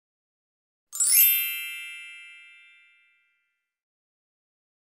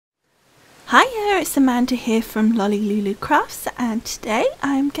Hiya, it's Amanda here from Lolli Lulu Crafts, and today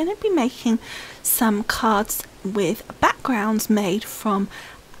I'm going to be making some cards with backgrounds made from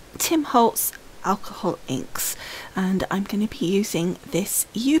Tim Holtz alcohol inks, and I'm going to be using this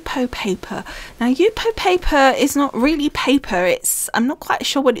Yupo paper. Now Yupo paper is not really paper, I'm not quite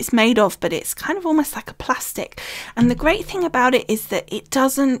sure what it's made of, but it's kind of almost like a plastic, and the great thing about it is that it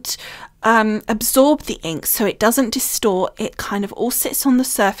doesn't absorb the ink, so it doesn't distort. It kind of all sits on the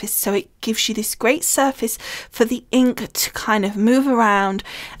surface, so it gives you this great surface for the ink to kind of move around,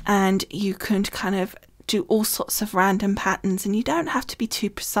 and you can kind of do all sorts of random patterns, and you don't have to be too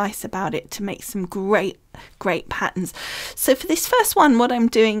precise about it to make some great patterns. So for this first one, what I'm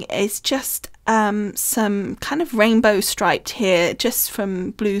doing is just some kind of rainbow striped here, just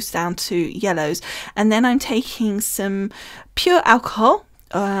from blues down to yellows, and then I'm taking some pure alcohol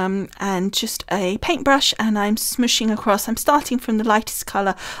and just a paintbrush, and I'm smushing across. I'm starting from the lightest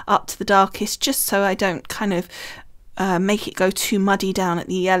colour up to the darkest, just so I don't kind of make it go too muddy down at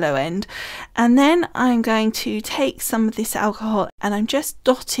the yellow end. And then I'm going to take some of this alcohol and I'm just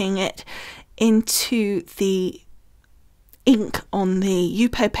dotting it into the ink on the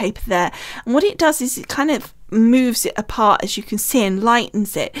Yupo paper there, and what it does is it kind of moves it apart, as you can see, and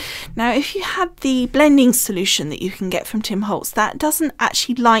lightens it. Now if you had the blending solution that you can get from Tim Holtz, that doesn't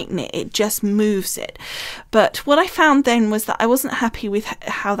actually lighten it, it just moves it. But what I found then was that I wasn't happy with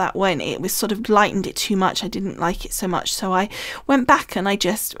how that went. It was sort of lightened it too much. I didn't like it so much, so I went back and I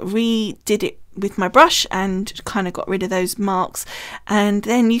just redid it with my brush and kind of got rid of those marks, and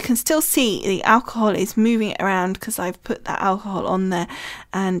then you can still see the alcohol is moving it around because I've put that alcohol on there,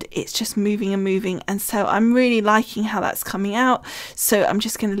 and it's just moving and moving, and so I'm really liking how that's coming out. So I'm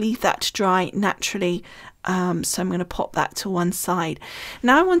just going to leave that to dry naturally. So I'm going to pop that to one side.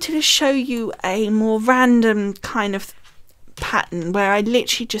 Now I wanted to show you a more random kind of pattern where I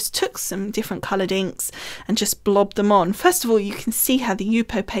literally just took some different coloured inks and just blobbed them on. First of all, you can see how the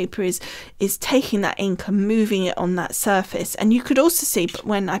Yupo paper is taking that ink and moving it on that surface, and you could also see, but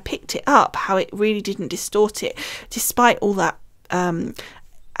when I picked it up, how it really didn't distort it despite all that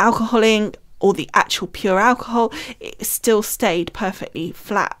alcohol ink or the actual pure alcohol. It still stayed perfectly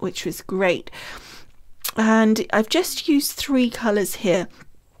flat, which was great. And I've just used 3 colours here,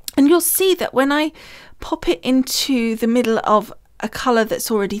 and you'll see that when I pop it into the middle of a colour that's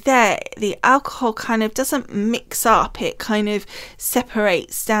already there, the alcohol kind of doesn't mix up, it kind of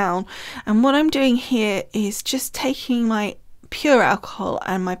separates down. And what I'm doing here is just taking my pure alcohol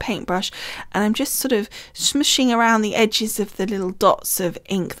and my paintbrush, and I'm just sort of smushing around the edges of the little dots of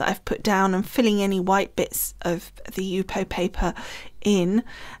ink that I've put down and filling any white bits of the Yupo paper in,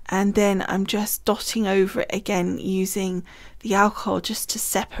 and then I'm just dotting over it again using the alcohol just to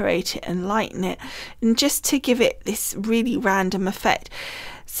separate it and lighten it, and just to give it this really random effect.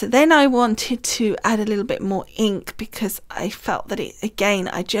 So then I wanted to add a little bit more ink because I felt that it, again,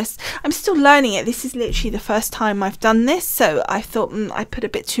 I'm still learning it. This is literally the first time I've done this, so I thought I put a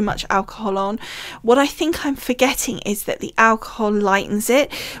bit too much alcohol on. What I think I'm forgetting is that the alcohol lightens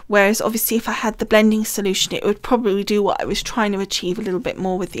it, whereas obviously if I had the blending solution, it would probably do what I was trying to achieve a little bit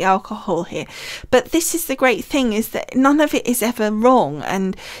more with the alcohol here. But this is the great thing, is that none of it is ever wrong,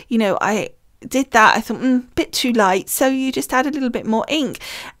 and you know, I did that, I thought a bit too light, so you just add a little bit more ink.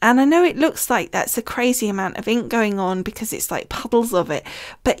 And I know it looks like that's a crazy amount of ink going on because it's like puddles of it,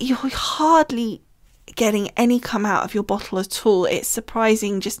 but you're hardly getting any come out of your bottle at all. It's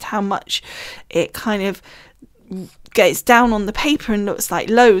surprising just how much it kind of gets down on the paper and looks like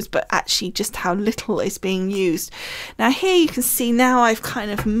loads, but actually just how little is being used. Now here you can see now I've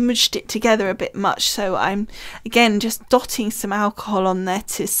kind of mushed it together a bit much, so I'm again just dotting some alcohol on there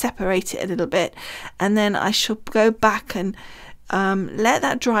to separate it a little bit, and then I shall go back and let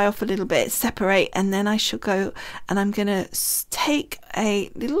that dry off a little bit, separate, and then I shall go and I'm gonna take a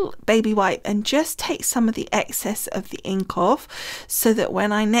little baby wipe and just take some of the excess of the ink off, so that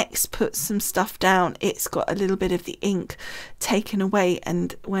when I next put some stuff down, it's got a little bit of the ink taken away,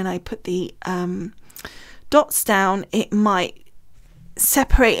 and when I put the dots down, it might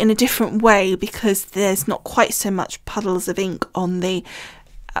separate in a different way because there's not quite so much puddles of ink on the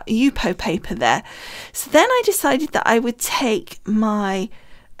Yupo paper there. So then I decided that I would take my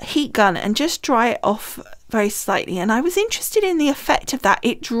heat gun and just dry it off very slightly, and I was interested in the effect of that.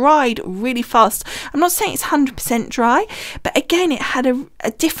 It dried really fast. I'm not saying it's 100% dry, but again it had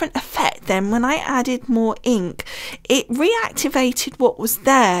a different effect. Then when I added more ink, it reactivated what was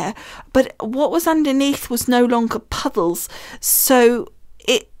there, but what was underneath was no longer puddles, so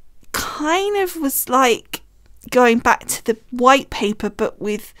it kind of was like going back to the white paper but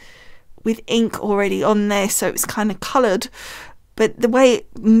with ink already on there, so it's kind of coloured but the way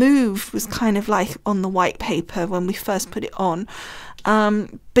it moved was kind of like on the white paper when we first put it on.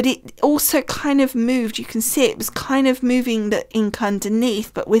 But it also kind of moved, you can see it was kind of moving the ink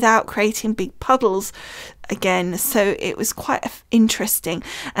underneath, but without creating big puddles again. So it was quite interesting.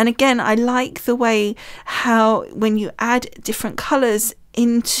 And again, I like the way how when you add different colours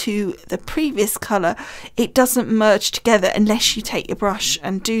into the previous colour, it doesn't merge together unless you take your brush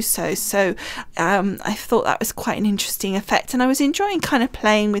and do so. So I thought that was quite an interesting effect, and I was enjoying kind of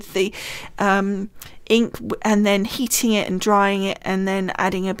playing with the ink and then heating it and drying it and then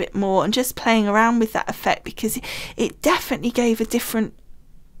adding a bit more and just playing around with that effect, because it definitely gave a different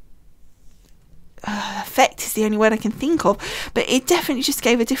effect is the only word I can think of, but it definitely just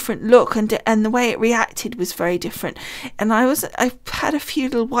gave a different look, and the way it reacted was very different. And I had a few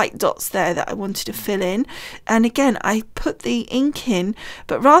little white dots there that I wanted to fill in, and again I put the ink in,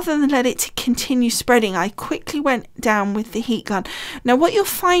 but rather than let it continue spreading, I quickly went down with the heat gun. Now what you'll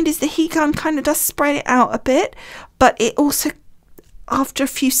find is the heat gun kind of does spread it out a bit, but it also, after a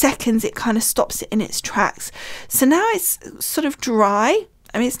few seconds, it kind of stops it in its tracks. So now it's sort of dry.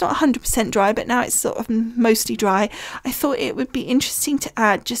 I mean, it's not 100% dry, but now it's sort of mostly dry. I thought it would be interesting to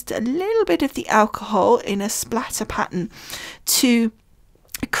add just a little bit of the alcohol in a splatter pattern to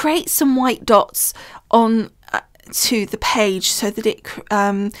create some white dots on to the page, so that it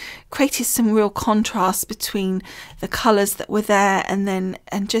created some real contrast between the colours that were there, and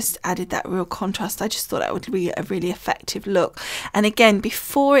just added that real contrast. I just thought that would be a really effective look. And again,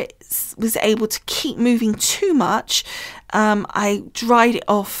 before it was able to keep moving too much, I dried it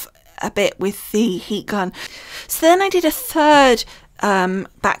off a bit with the heat gun. So then I did a third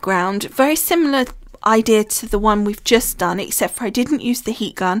background, very similar idea to the one we've just done, except for I didn't use the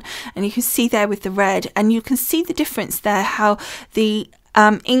heat gun, and you can see there with the red, and you can see the difference there, how the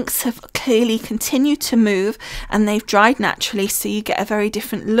inks have clearly continued to move and they've dried naturally, so you get a very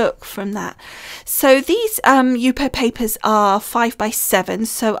different look from that. So these Yupo papers are 5x7,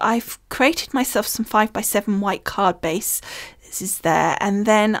 so I've created myself some 5x7 white card base. This is there, and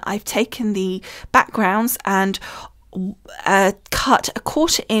then I've taken the backgrounds and cut a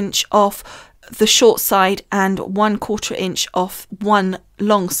 1/4 inch off the short side and 1/4 inch off one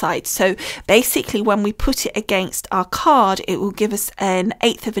long side. So basically when we put it against our card, it will give us an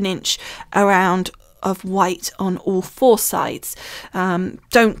 1/8 of an inch around of white on all 4 sides.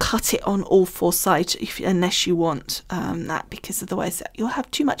 Don't cut it on all 4 sides unless you want that, because otherwise you'll have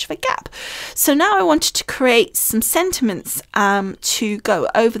too much of a gap. So now I wanted to create some sentiments to go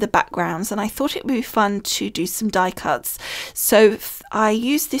over the backgrounds, and I thought it would be fun to do some die cuts. So I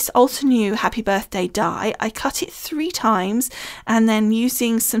used this Ulta New Happy Birthday die. I cut it 3 times, and then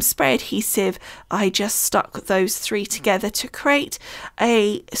using some spray adhesive I just stuck those 3 together to create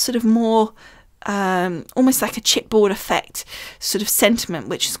a sort of more almost like a chipboard effect sort of sentiment,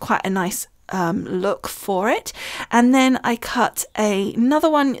 which is quite a nice look for it. And then I cut another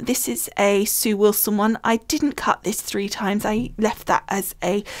one. This is a Sue Wilson one. I didn't cut this 3 times. I left that as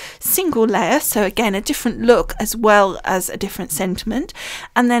a single layer, so again a different look as well as a different sentiment.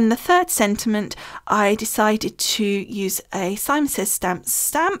 And then the third sentiment, I decided to use a Simon Says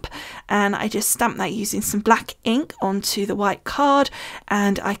stamp, and I just stamped that using some black ink onto the white card,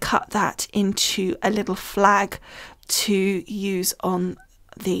 and I cut that into a little flag to use on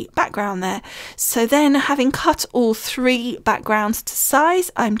the background there. So then, having cut all 3 backgrounds to size,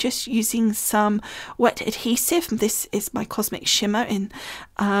 I'm just using some wet adhesive. This is my Cosmic Shimmer in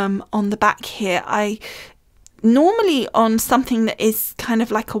on the back here. I normally on something that is kind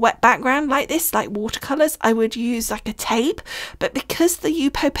of like a wet background like this, like watercolors, I would use like a tape, but because the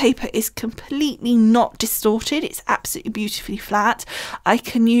Yupo paper is completely not distorted, it's absolutely beautifully flat, I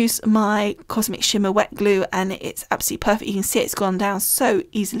can use my Cosmic Shimmer wet glue and it's absolutely perfect. You can see it's gone down so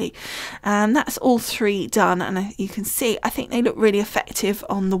easily, and that's all 3 done, and you can see I think they look really effective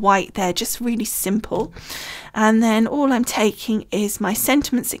on the white there, just really simple. And then all I'm taking is my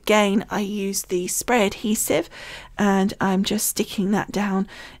sentiments again. I use the spray adhesive and I'm just sticking that down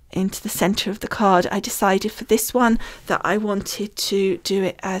into the center of the card. I decided for this one that I wanted to do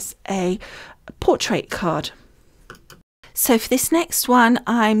it as a portrait card. So for this next one,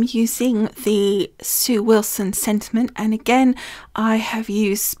 I'm using the Sue Wilson sentiment, and again I have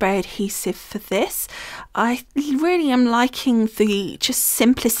used spray adhesive for this. I really am liking the just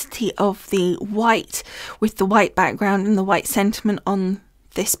simplicity of the white with the white background and the white sentiment on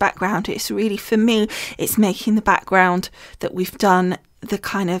this background. It's really, for me, it's making the background that we've done the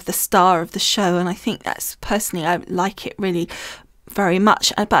kind of the star of the show, and I think that's, personally, I like it really very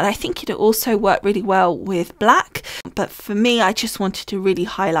much, but I think it'll also work really well with black. But for me, I just wanted to really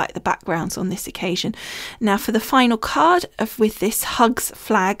highlight the backgrounds on this occasion. Now for the final card with this Hugs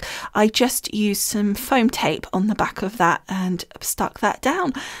flag, I just used some foam tape on the back of that and stuck that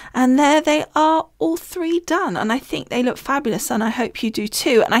down, and there they are, all three done, and I think they look fabulous, and I hope you do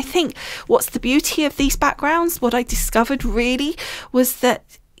too. And I think what's the beauty of these backgrounds, what I discovered really was that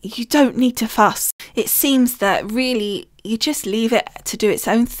you don't need to fuss. It seems that really you just leave it to do its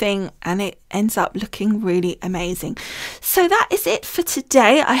own thing and it ends up looking really amazing. So that is it for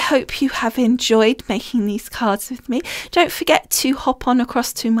today. I hope you have enjoyed making these cards with me. Don't forget to hop on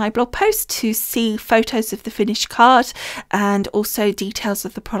across to my blog post to see photos of the finished card and also details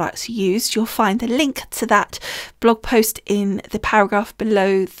of the products used. You'll find the link to that blog post in the paragraph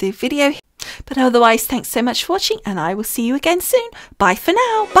below the video. But otherwise, thanks so much for watching, and I will see you again soon. Bye for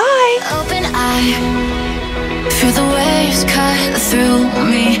now. Bye. Open eye, feel the waves cut through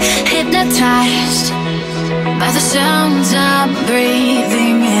me, hypnotized by the sounds I'm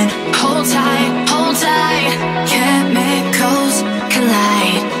breathing in.